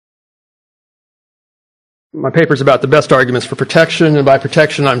my paper is about the best arguments for protection, and by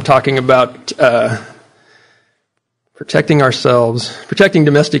protection I'm talking about protecting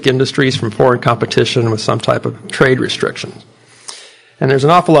domestic industries from foreign competition with some type of trade restrictions. And there's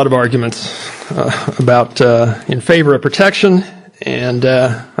an awful lot of arguments in favor of protection, and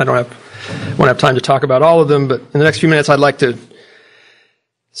I won't have time to talk about all of them, but in the next few minutes I'd like to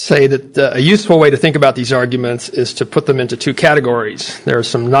say that a useful way to think about these arguments is to put them into two categories. There are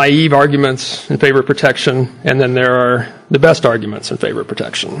some naive arguments in favor of protection, and then there are the best arguments in favor of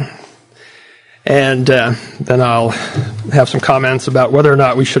protection. And then I'll have some comments about whether or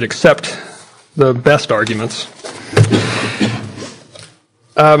not we should accept the best arguments.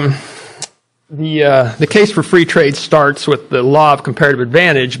 The case for free trade starts with the law of comparative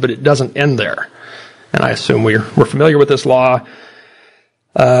advantage, but it doesn't end there. And I assume we're familiar with this law.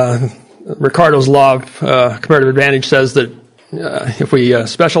 Ricardo's law of comparative advantage says that if we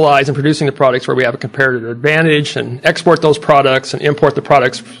specialize in producing the products where we have a comparative advantage and export those products and import the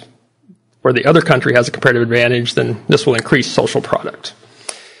products where the other country has a comparative advantage, then this will increase social product.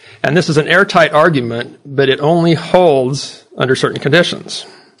 And this is an airtight argument, but it only holds under certain conditions.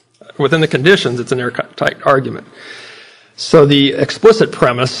 Within the conditions, it's an airtight argument. So the explicit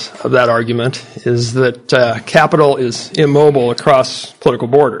premise of that argument is that capital is immobile across political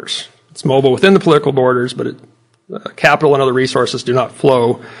borders. It's mobile within the political borders, but capital and other resources do not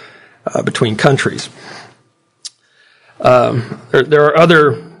flow between countries. There are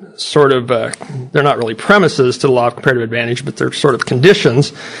other sort of, they're not really premises to the law of comparative advantage, but they're sort of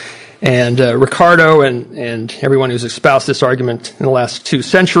conditions. And Ricardo and everyone who's espoused this argument in the last 2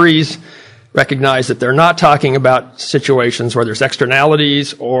 centuries recognize that they're not talking about situations where there's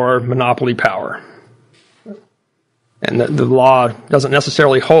externalities or monopoly power. And that the law doesn't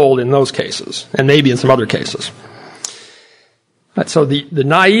necessarily hold in those cases, and maybe in some other cases. Right, so the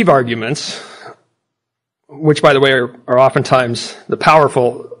naive arguments, which by the way are oftentimes the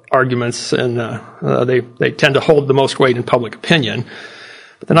powerful arguments, and they tend to hold the most weight in public opinion.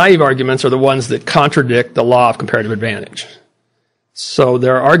 But the naive arguments are the ones that contradict the law of comparative advantage. So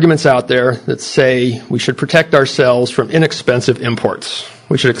there are arguments out there that say we should protect ourselves from inexpensive imports.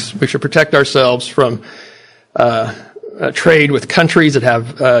 We should protect ourselves from trade with countries that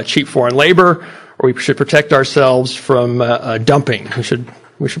have cheap foreign labor, or we should protect ourselves from dumping.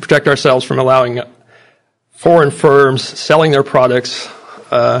 We should protect ourselves from allowing foreign firms selling their products,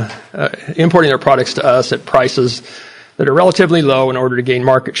 importing their products to us at prices that are relatively low in order to gain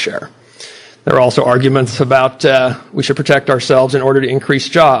market share. There are also arguments about we should protect ourselves in order to increase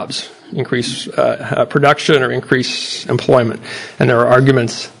jobs, increase production, or increase employment. And there are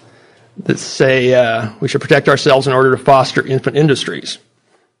arguments that say we should protect ourselves in order to foster infant industries.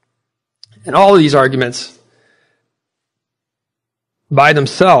 And all of these arguments by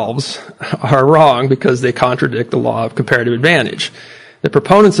themselves are wrong because they contradict the law of comparative advantage. The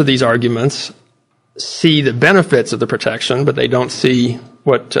proponents of these arguments see the benefits of the protection, but they don't see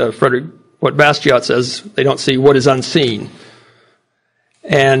what Bastiat says, they don't see what is unseen.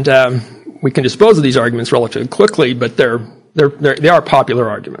 And we can dispose of these arguments relatively quickly, but they are popular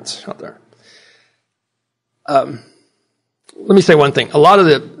arguments out there. Let me say one thing.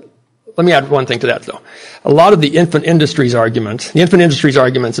 Let me add one thing to that, though. A lot of the infant industries arguments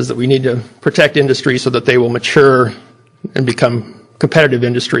is that we need to protect industries so that they will mature and become competitive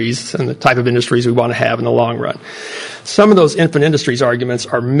industries and the type of industries we want to have in the long run. Some of those infant industries arguments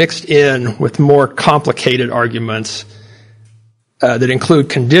are mixed in with more complicated arguments that include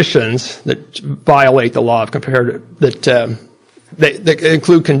conditions that violate the law of comparative, that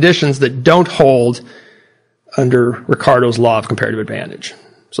include conditions that don't hold under Ricardo's law of comparative advantage.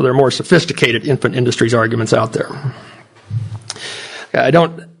 So there are more sophisticated infant industries arguments out there. I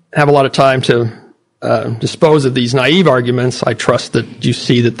don't have a lot of time to dispose of these naive arguments. I trust that you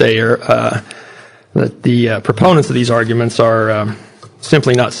see that they are that the proponents of these arguments are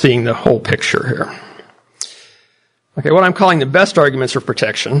simply not seeing the whole picture here. Okay, what I'm calling the best arguments for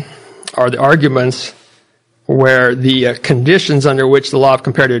protection are the arguments where the conditions under which the law of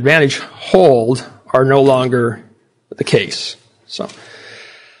comparative advantage hold are no longer the case. So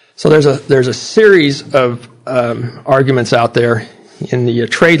there's a series of arguments out there in the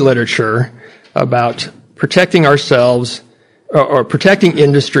trade literature about protecting ourselves or protecting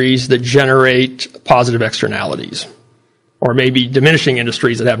industries that generate positive externalities, or maybe diminishing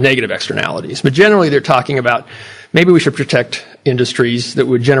industries that have negative externalities. But generally they're talking about maybe we should protect industries that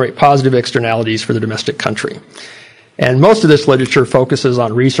would generate positive externalities for the domestic country. And most of this literature focuses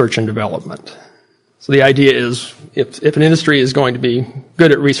on research and development. So the idea is if an industry is going to be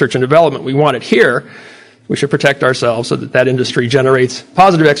good at research and development, we want it here. we should protect ourselves so that that industry generates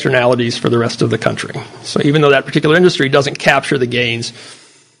positive externalities for the rest of the country. So even though that particular industry doesn't capture the gains,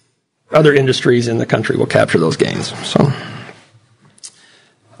 other industries in the country will capture those gains. So,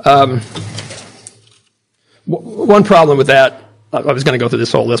 one problem with that, I was going to go through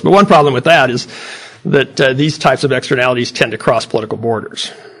this whole list, but one problem with that is that these types of externalities tend to cross political borders.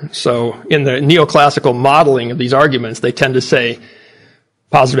 So in the neoclassical modeling of these arguments, they tend to say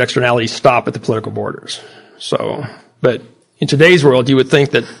positive externalities stop at the political borders. So, but in today's world, you would think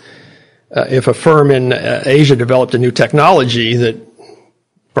that if a firm in Asia developed a new technology, that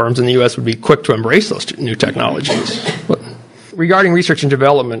firms in the U.S. would be quick to embrace those new technologies. But regarding research and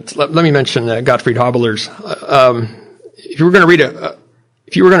development, let me mention Gottfried Haberler's. If you were going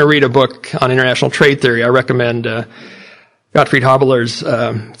to read a book on international trade theory, I recommend Gottfried Haberler's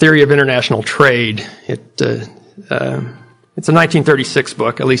Theory of International Trade. It's a 1936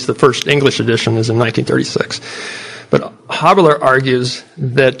 book. At least the first English edition is in 1936. But Haberler argues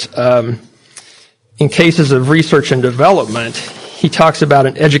that in cases of research and development, he talks about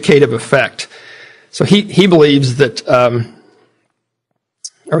an educative effect. So he believes that,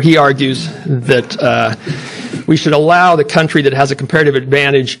 or he argues that we should allow the country that has a comparative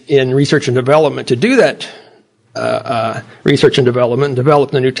advantage in research and development to do that research and development,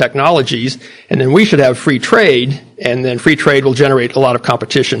 develop the new technologies, and then we should have free trade, and then free trade will generate a lot of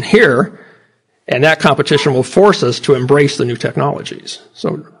competition here, and that competition will force us to embrace the new technologies.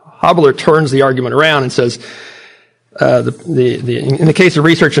 So Haberler turns the argument around and says, in the case of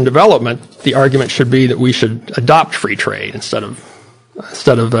research and development, the argument should be that we should adopt free trade instead of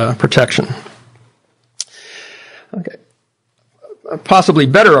protection. Okay. Possibly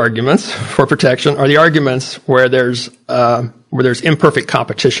better arguments for protection are the arguments where there's imperfect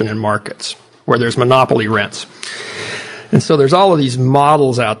competition in markets, where there's monopoly rents. And so there's all of these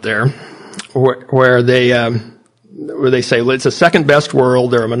models out there where they say it's a second best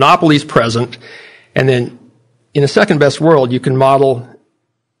world, there are monopolies present, and then in a second best world you can develop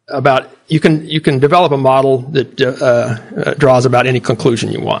a model that draws about any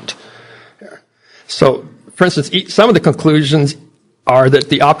conclusion you want. So, for instance, some of the conclusions are that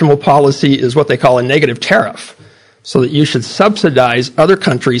the optimal policy is what they call a negative tariff, so that you should subsidize other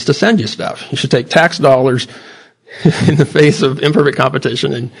countries to send you stuff. You should take tax dollars in the face of imperfect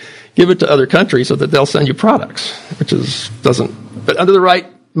competition and give it to other countries so that they'll send you products, but under the right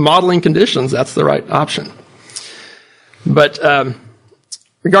modeling conditions, that's the right option. But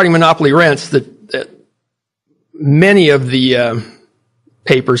regarding monopoly rents, that many of the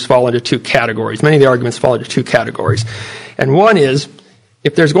papers fall into two categories. Many of the arguments fall into two categories. And one is,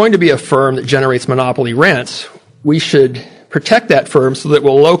 if there's going to be a firm that generates monopoly rents, we should protect that firm so that it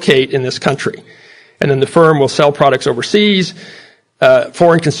will locate in this country. And then the firm will sell products overseas,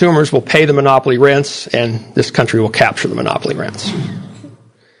 foreign consumers will pay the monopoly rents, and this country will capture the monopoly rents.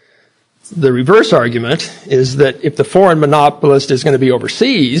 The reverse argument is that if the foreign monopolist is going to be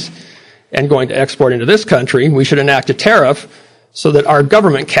overseas and going to export into this country, we should enact a tariff so that our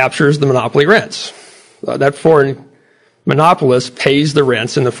government captures the monopoly rents. That foreign monopolist pays the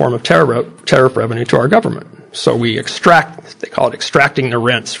rents in the form of tariff revenue to our government. So we extract, they call it extracting the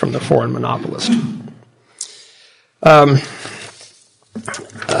rents from the foreign monopolist. Let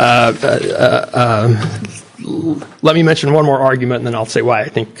me mention one more argument, and then I'll say why I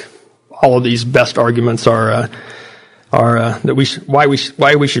think all of these best arguments are why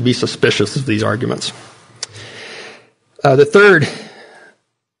we should be suspicious of these arguments. The third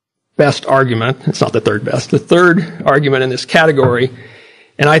best argument, it's not the third best, the third argument in this category,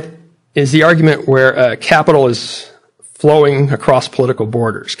 is the argument where capital is flowing across political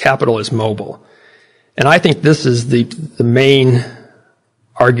borders. Capital is mobile. And I think this is the main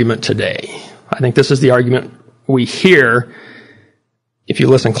argument today. I think this is the argument we hear if you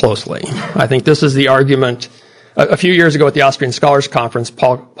listen closely. I think this is the argument. A few years ago at the Austrian Scholars Conference,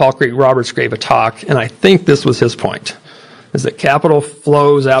 Paul Craig Roberts gave a talk, and I think this was his point, is that capital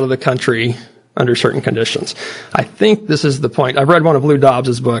flows out of the country under certain conditions. I think this is the point. I've read one of Lou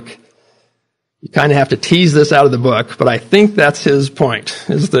Dobbs's book. You kind of have to tease this out of the book, but I think that's his point,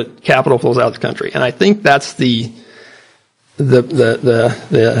 is that capital flows out of the country. And I think that's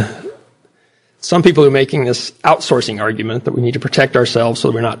some people who are making this outsourcing argument that we need to protect ourselves so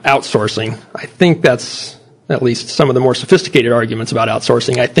that we're not outsourcing. I think that's at least some of the more sophisticated arguments about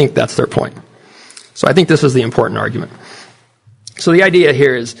outsourcing. I think that's their point. So I think this is the important argument. So the idea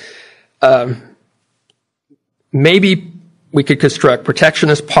here is maybe we could construct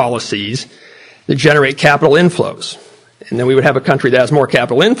protectionist policies that generate capital inflows. And then we would have a country that has more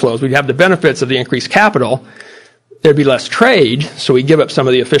capital inflows. We'd have the benefits of the increased capital. There'd be less trade, so we give up some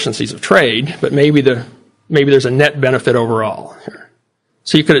of the efficiencies of trade, but maybe the maybe there's a net benefit overall here.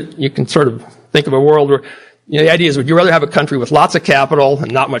 So you can sort of think of a world where, the idea is, would you rather have a country with lots of capital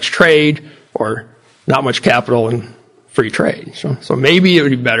and not much trade, or not much capital and free trade? So maybe it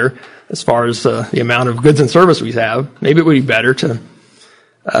would be better, as far as the amount of goods and service we have, maybe it would be better to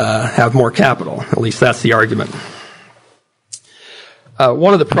have more capital. At least that's the argument.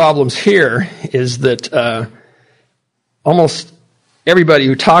 One of the problems here is that almost everybody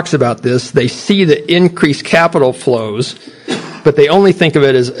who talks about this, they see the increased capital flows, but they only think of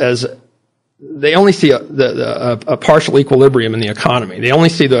it as they only see a partial equilibrium in the economy. They only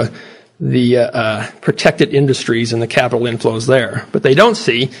see the protected industries and the capital inflows there. But they don't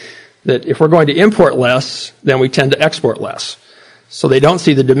see that if we're going to import less, then we tend to export less. So they don't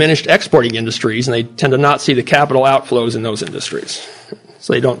see the diminished exporting industries, and they tend to not see the capital outflows in those industries.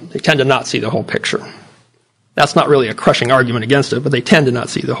 So they tend to not see the whole picture. That's not really a crushing argument against it, but they tend to not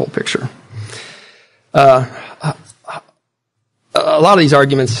see the whole picture. A lot of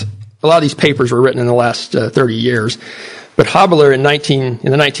these papers were written in the last 30 years, but Haberler in the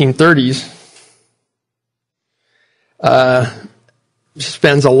 1930s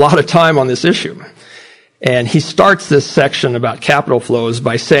spends a lot of time on this issue. And he starts this section about capital flows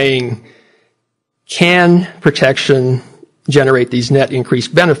by saying, can protection generate these net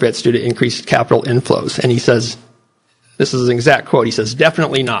increased benefits due to increased capital inflows? And he says, this is an exact quote, he says,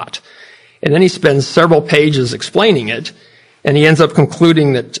 definitely not. And then he spends several pages explaining it, and he ends up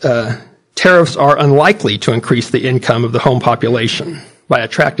concluding that tariffs are unlikely to increase the income of the home population by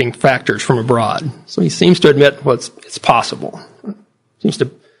attracting factors from abroad. So he seems to admit it's possible.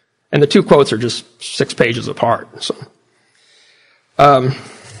 And the two quotes are just 6 pages apart. So,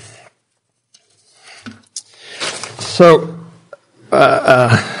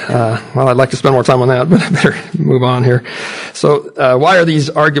 well, I'd like to spend more time on that, but I better move on here. So, why are these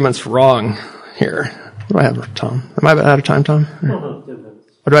arguments wrong here? What do I have, Tom? Am I out of time, Tom? No, 10 minutes.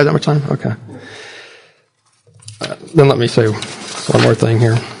 Oh, do I have that much time? Okay. Then let me say one more thing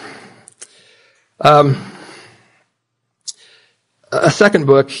here. A second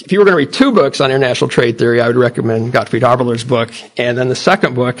book, if you were going to read 2 books on international trade theory, I would recommend Gottfried Haberler's book. And then the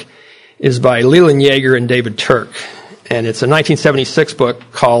second book is by Leland Yeager and David Turk. And it's a 1976 book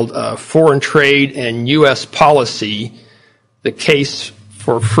called Foreign Trade and U.S. Policy, The Case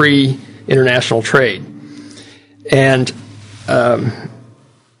for Free International Trade. And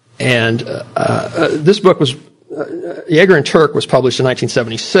this book was, Yeager and Turk was published in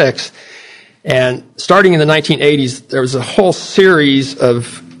 1976. And starting in the 1980s, there was a whole series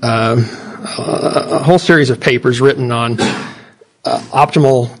of papers written on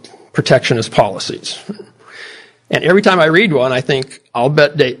optimal protectionist policies. And every time I read one, I think I'll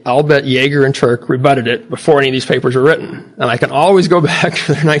bet Yeager and Turk rebutted it before any of these papers were written. And I can always go back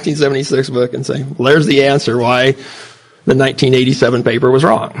to their 1976 book and say, well, there's the answer why the 1987 paper was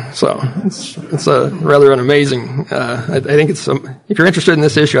wrong. So it's a rather an amazing. I think it's if you're interested in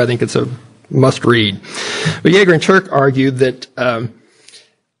this issue, I think it's a must read. But Yeager and Turk argued that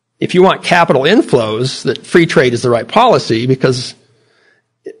if you want capital inflows, that free trade is the right policy, because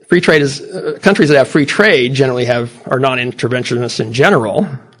free trade is countries that have free trade generally are non-interventionists in general,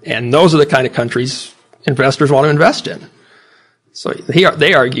 and those are the kind of countries investors want to invest in. So they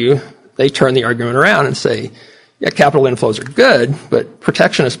turn the argument around and say, yeah, capital inflows are good, but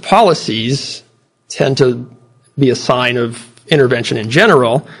protectionist policies tend to be a sign of intervention in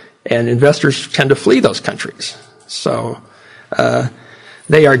general, and investors tend to flee those countries. So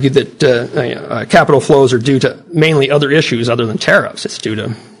they argued that capital flows are due to mainly other issues other than tariffs. It's due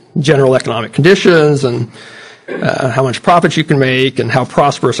to general economic conditions and how much profit you can make and how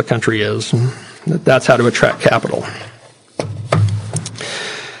prosperous a country is. And that's how to attract capital.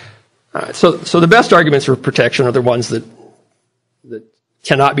 All right, so the best arguments for protection are the ones that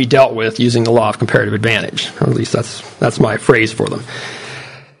cannot be dealt with using the law of comparative advantage. Or at least that's my phrase for them.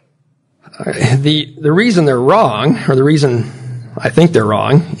 The reason they're wrong, or the reason I think they're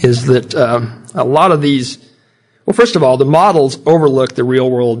wrong, is that a lot of these, well, first of all, the models overlook the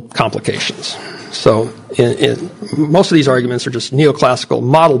real-world complications. So most of these arguments are just neoclassical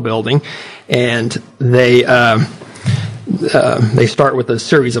model building, and they start with a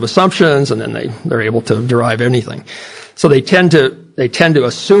series of assumptions, and then they're able to derive anything. So they tend to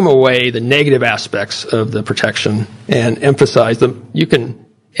assume away the negative aspects of the protection and emphasize them. You can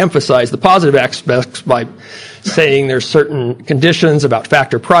emphasize the positive aspects by saying there's certain conditions about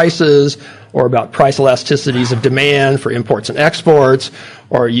factor prices or about price elasticities of demand for imports and exports,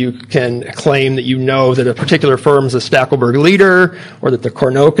 or you can claim that you know that a particular firm is a Stackelberg leader, or that the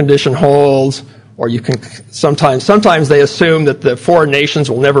Cournot condition holds, or you can sometimes they assume that the foreign nations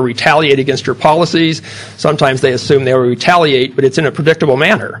will never retaliate against your policies. Sometimes they assume they will retaliate, but it's in a predictable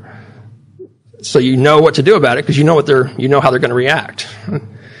manner. So you know what to do about it because you know how they're going to react.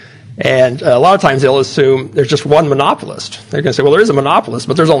 And a lot of times they'll assume there's just one monopolist. They're going to say, well, there is a monopolist,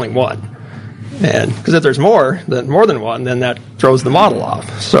 but there's only one. And because if there's more than one, then that throws the model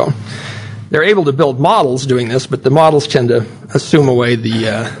off. So they're able to build models doing this, but the models tend to assume away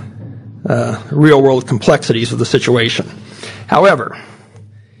the real-world complexities of the situation. However,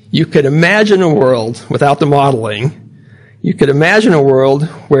 you could imagine a world without the modeling. You could imagine a world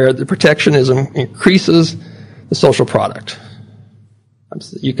where the protectionism increases the social product.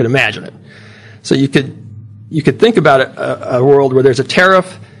 You could imagine it. So you could think about a world where there's a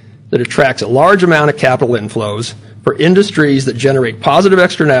tariff that attracts a large amount of capital inflows for industries that generate positive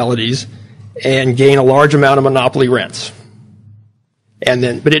externalities and gain a large amount of monopoly rents.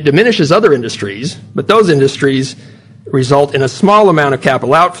 But it diminishes other industries, but those industries result in a small amount of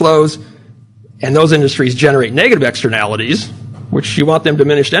capital outflows, and those industries generate negative externalities, which you want them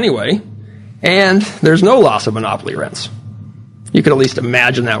diminished anyway, and there's no loss of monopoly rents. You could at least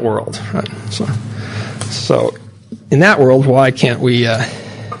imagine that world. Right? So in that world, why can't we,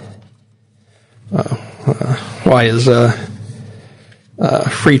 why is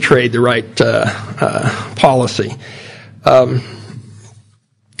free trade the right policy?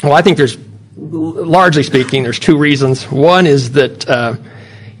 Well, I think largely speaking, there's two reasons. One is that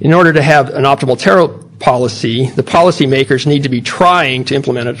in order to have an optimal tariff policy, the policymakers need to be trying to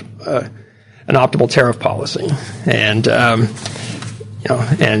implement an optimal tariff policy, and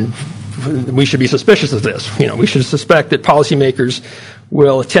we should be suspicious of this. We should suspect that policymakers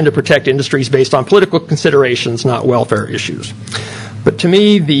will tend to protect industries based on political considerations, not welfare issues. But to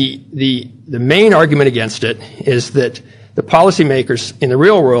me, the main argument against it is that the policymakers in the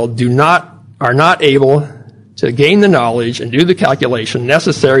real world are not able to gain the knowledge and do the calculation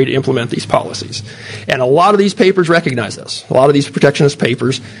necessary to implement these policies. And a lot of these papers recognize this. A lot of these protectionist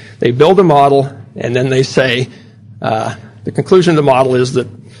papers, they build a model and then they say the conclusion of the model is that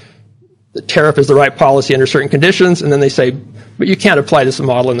the tariff is the right policy under certain conditions, and then they say, but you can't apply this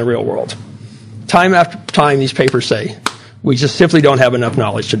model in the real world. Time after time, these papers say, we just simply don't have enough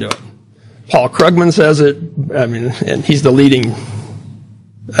knowledge to do it. Paul Krugman says it, and he's the leading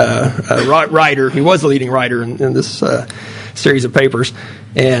writer. He was the leading writer in this series of papers.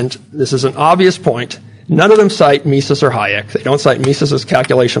 And this is an obvious point. None of them cite Mises or Hayek. They don't cite Mises's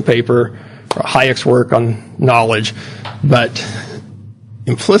calculation paper or Hayek's work on knowledge. But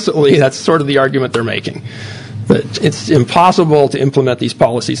implicitly, that's sort of the argument they're making. That it's impossible to implement these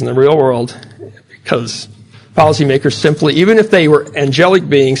policies in the real world because policymakers simply, even if they were angelic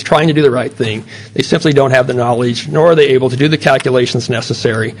beings trying to do the right thing, they simply don't have the knowledge, nor are they able to do the calculations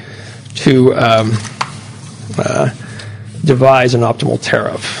necessary to devise an optimal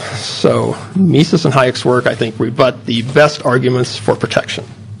tariff. So Mises and Hayek's work, I think, rebut the best arguments for protection.